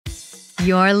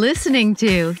You're listening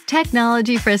to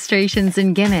Technology Frustrations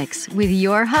and Gimmicks with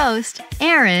your host,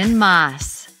 Aaron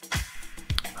Moss.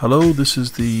 Hello, this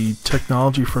is the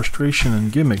Technology Frustration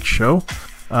and Gimmicks show,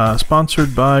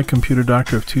 sponsored by Computer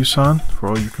Doctor of Tucson for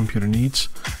all your computer needs.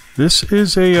 This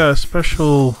is a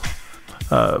special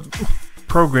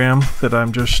program that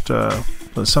I'm just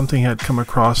something had come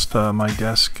across my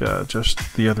desk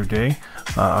just the other day,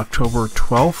 October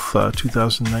 12th,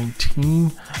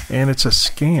 2019, and it's a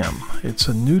scam. It's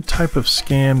a new type of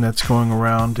scam that's going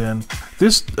around, and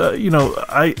this,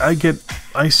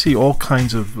 I see all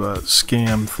kinds of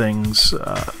scam things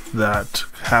that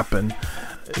happen.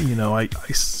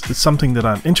 It's something that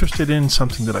I'm interested in,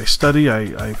 something that I study.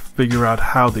 I figure out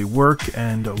how they work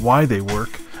and why they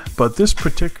work. But this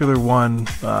particular one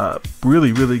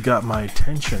really got my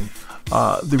attention.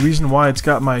 The reason why it's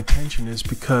got my attention is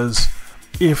because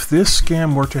if this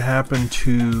scam were to happen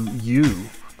to you,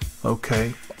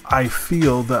 okay, I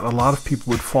feel that a lot of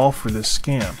people would fall for this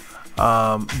scam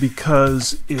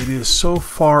because it is so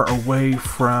far away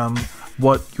from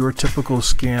what your typical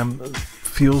scam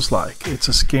feels like. It's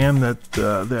a scam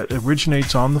that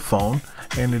originates on the phone,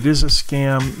 and it is a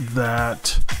scam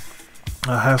that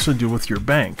has to do with your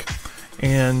bank.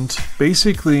 And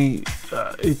basically,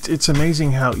 it's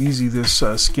amazing how easy this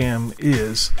scam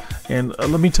is. And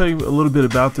let me tell you a little bit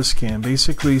about the scam.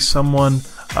 Basically, someone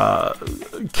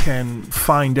can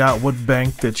find out what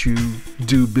bank that you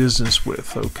do business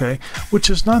with, okay?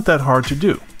 Which is not that hard to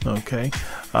do, okay?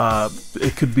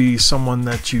 It could be someone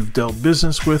that you've dealt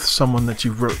business with, someone that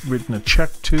you've written a check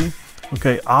to,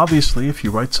 okay? Obviously, if you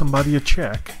write somebody a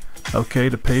check, okay,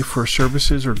 to pay for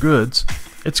services or goods,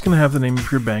 it's going to have the name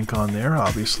of your bank on there.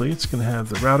 Obviously, it's going to have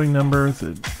the routing number,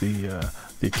 the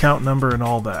account number, and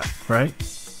all that, right?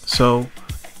 So,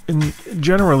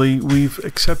 generally, we've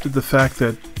accepted the fact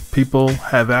that people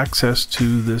have access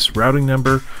to this routing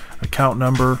number, account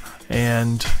number,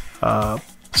 and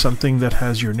something that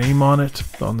has your name on it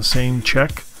on the same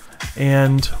check.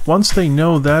 And once they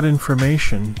know that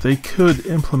information, they could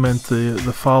implement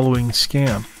the following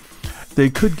scam. They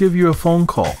could give you a phone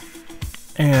call,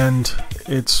 and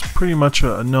it's pretty much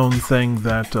a known thing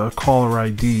that caller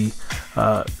ID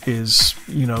is,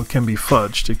 can be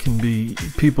fudged. It can be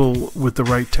people with the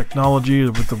right technology,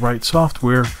 with the right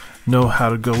software, know how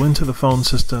to go into the phone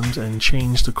systems and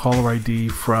change the caller ID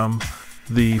from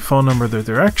the phone number that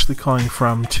they're actually calling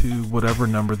from to whatever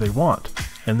number they want.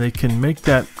 And they can make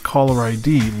that caller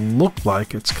ID look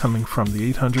like it's coming from the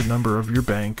 800 number of your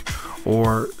bank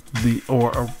or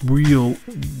a real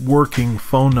working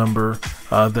phone number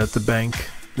that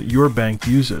your bank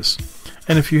uses.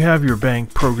 And if you have your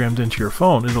bank programmed into your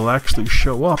phone, it'll actually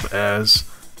show up as,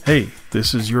 hey,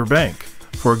 this is your bank.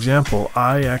 For example,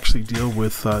 I actually deal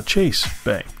with Chase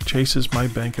Bank. Chase is my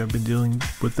bank. I've been dealing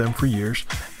with them for years.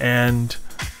 And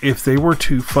if they were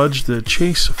to fudge the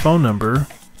Chase phone number,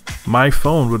 my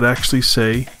phone would actually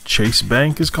say Chase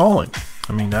Bank is calling.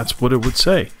 I mean, that's what it would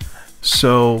say.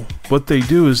 So what they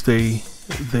do is they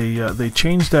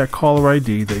change that caller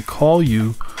ID. They call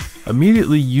you.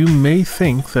 Immediately, you may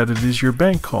think that it is your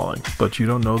bank calling, but you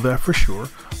don't know that for sure.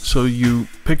 So you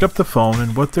pick up the phone,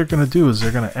 and what they're going to do is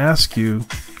they're going to ask you,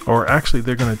 or actually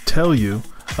they're going to tell you,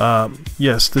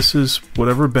 yes, this is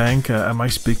whatever bank. Am I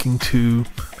speaking to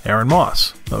Aaron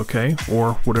Moss, okay,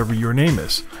 or whatever your name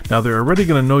is. Now, they're already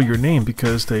going to know your name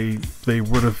because they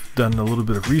would have done a little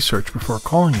bit of research before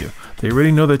calling you. They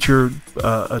already know that you're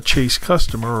a Chase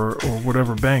customer or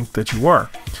whatever bank that you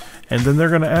are. And then they're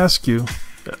going to ask you,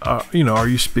 are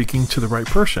you speaking to the right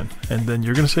person? And then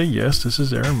you're going to say, yes, this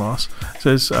is Aaron Moss. It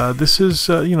says, this is,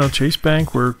 Chase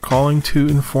Bank. We're calling to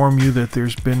inform you that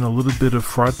there's been a little bit of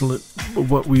fraudulent,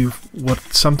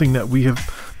 something that we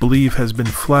believe has been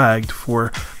flagged for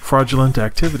fraudulent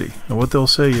activity. And what they'll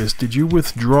say is, did you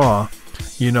withdraw,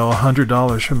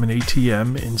 $100 from an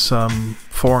ATM in some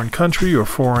foreign country or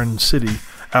foreign city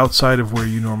outside of where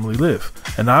you normally live?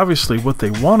 And obviously what they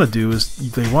want to do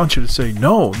is they want you to say,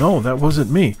 no, that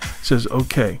wasn't me. It says,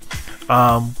 okay,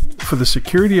 for the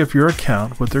security of your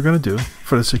account, what they're going to do,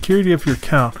 for the security of your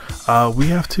account, we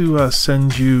have to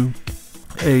send you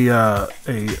a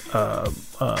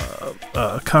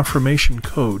confirmation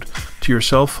code to your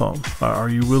cell phone. Are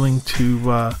you willing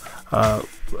to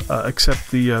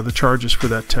accept the charges for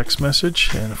that text message?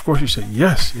 And of course you say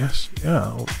yes,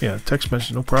 yeah, text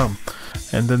message, no problem.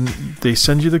 And then they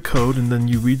send you the code, and then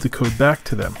you read the code back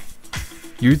to them.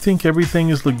 You think everything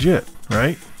is legit,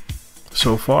 right?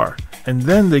 So far. And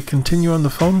then they continue on the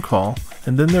phone call,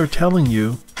 and then they're telling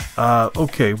you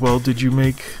Okay, well,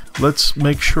 let's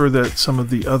make sure that some of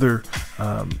the other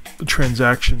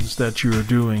transactions that you're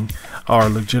doing are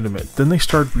legitimate. Then they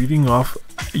start reading off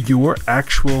your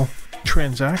actual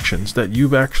transactions that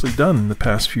you've actually done in the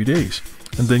past few days.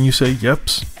 And then you say, yep,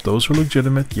 those are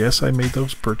legitimate. Yes, I made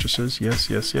those purchases. Yes,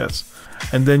 yes, yes.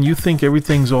 And then you think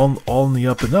everything's all in the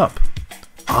up and up.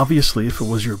 Obviously, if it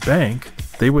was your bank,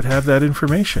 they would have that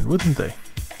information, wouldn't they?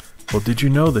 Well, did you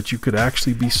know that you could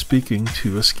actually be speaking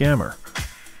to a scammer?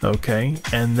 Okay,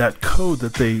 and that code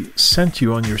that they sent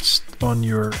you on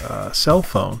your cell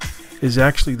phone is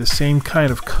actually the same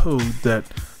kind of code that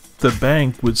the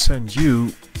bank would send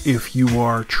you if you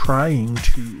are trying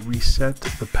to reset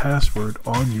the password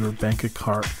on your bank's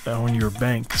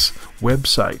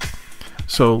website.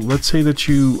 So let's say that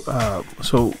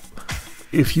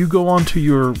if you go onto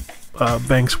your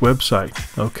bank's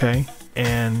website, okay,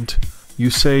 and you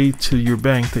say to your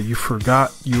bank that you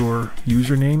forgot your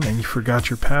username and you forgot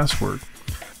your password,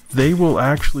 they will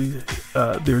actually,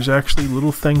 there's actually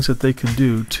little things that they can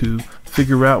do to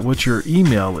figure out what your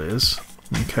email is.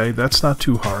 Okay, that's not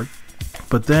too hard.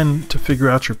 But then to figure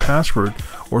out your password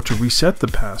or to reset the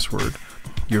password,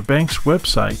 your bank's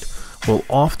website will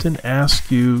often ask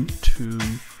you to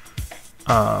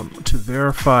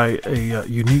verify a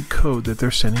unique code that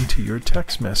they're sending to your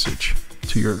text message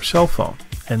to your cell phone.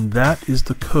 And that is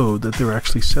the code that they're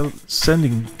actually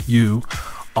sending you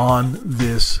on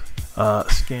this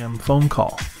scam phone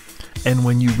call. And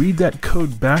when you read that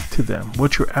code back to them,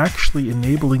 what you're actually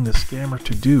enabling the scammer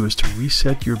to do is to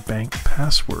reset your bank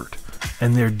password.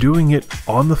 And they're doing it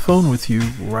on the phone with you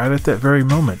right at that very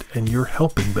moment, and you're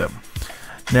helping them.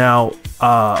 Now,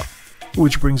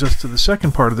 which brings us to the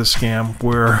second part of the scam,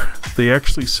 where they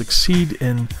actually succeed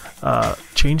in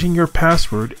changing your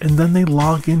password, and then they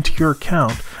log into your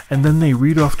account, and then they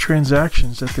read off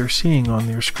transactions that they're seeing on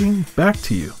their screen back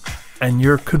to you. And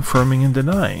you're confirming and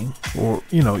denying, or,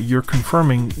 you're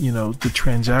confirming, the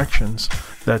transactions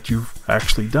that you've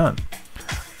actually done.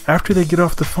 After they get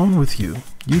off the phone with you,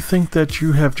 you think that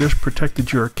you have just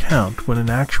protected your account, when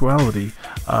in actuality,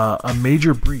 a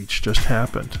major breach just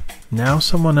happened. Now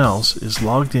someone else is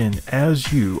logged in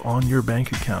as you on your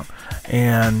bank account,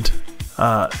 and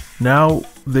now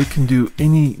they can do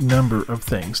any number of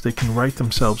things. They can write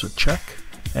themselves a check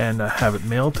and have it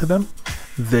mailed to them.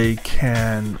 They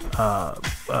can have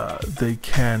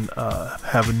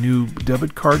a new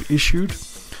debit card issued.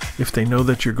 If they know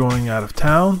that you're going out of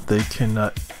town, they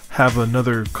can have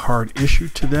another card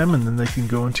issued to them, and then they can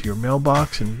go into your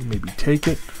mailbox and maybe take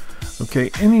it.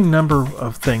 Okay, any number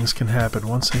of things can happen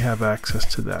once they have access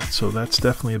to that, so that's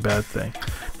definitely a bad thing.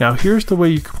 Now, here's the way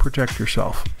you can protect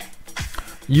yourself.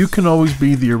 You can always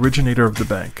be the originator of the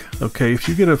bank. Okay, if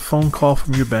you get a phone call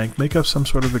from your bank, make up some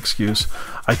sort of excuse.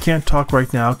 I can't talk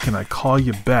right now. Can I call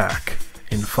you back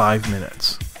in 5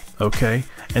 minutes? Okay,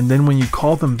 and then when you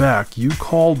call them back, you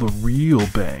call the real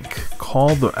bank.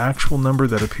 Call the actual number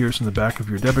that appears in the back of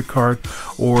your debit card,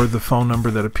 or the phone number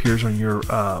that appears on your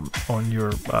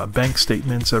bank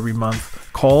statements every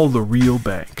month. Call the real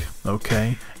bank.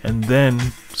 Okay, and then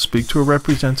speak to a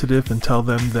representative and tell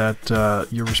them that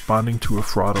you're responding to a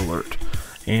fraud alert.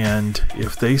 And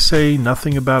if they say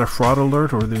nothing about a fraud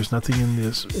alert, or there's nothing in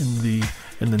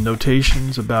the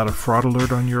notations about a fraud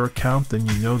alert on your account, then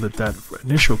you know that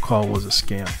initial call was a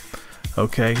scam.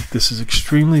 Okay, this is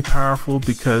extremely powerful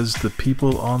because the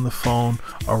people on the phone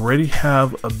already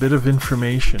have a bit of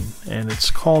information, and it's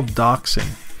called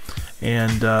doxing.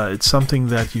 And it's something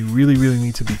that you really, really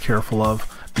need to be careful of,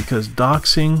 because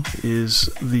doxing is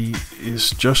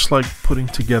just like putting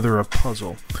together a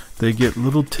puzzle. They get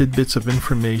little tidbits of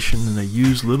information, and they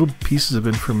use little pieces of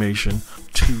information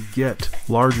to get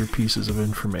larger pieces of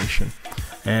information.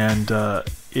 And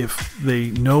if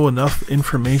they know enough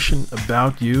information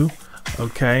about you,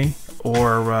 okay,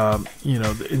 or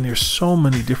and there's so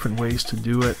many different ways to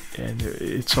do it, and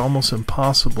it's almost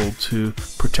impossible to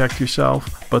protect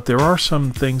yourself. But there are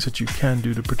some things that you can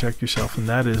do to protect yourself, and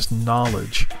that is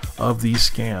knowledge of these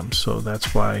scams. So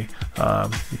that's why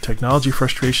the Technology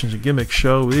Frustrations and Gimmicks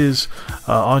show is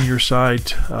on your side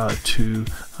to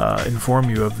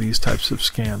inform you of these types of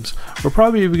scams. We're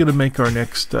probably even going to make our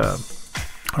next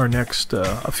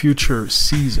future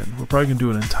season. We're probably going to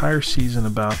do an entire season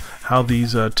about how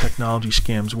these technology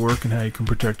scams work and how you can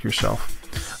protect yourself.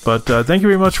 But thank you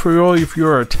very much for all of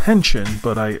your attention.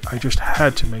 But I just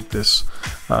had to make this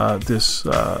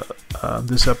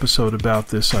episode about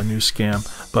this new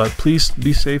scam. But please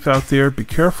be safe out there. Be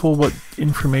careful what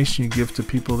information you give to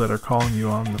people that are calling you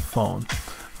on the phone.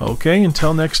 Okay,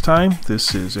 until next time,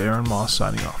 this is Aaron Moss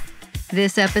signing off.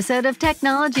 This episode of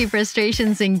Technology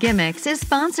Frustrations and Gimmicks is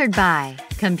sponsored by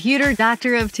computer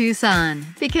doctor of Tucson,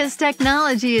 because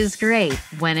technology is great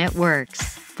when it works.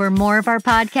 For more of our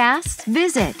podcasts,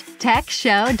 visit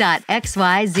techshow.xyz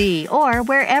or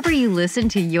wherever you listen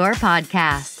to your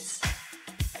podcasts.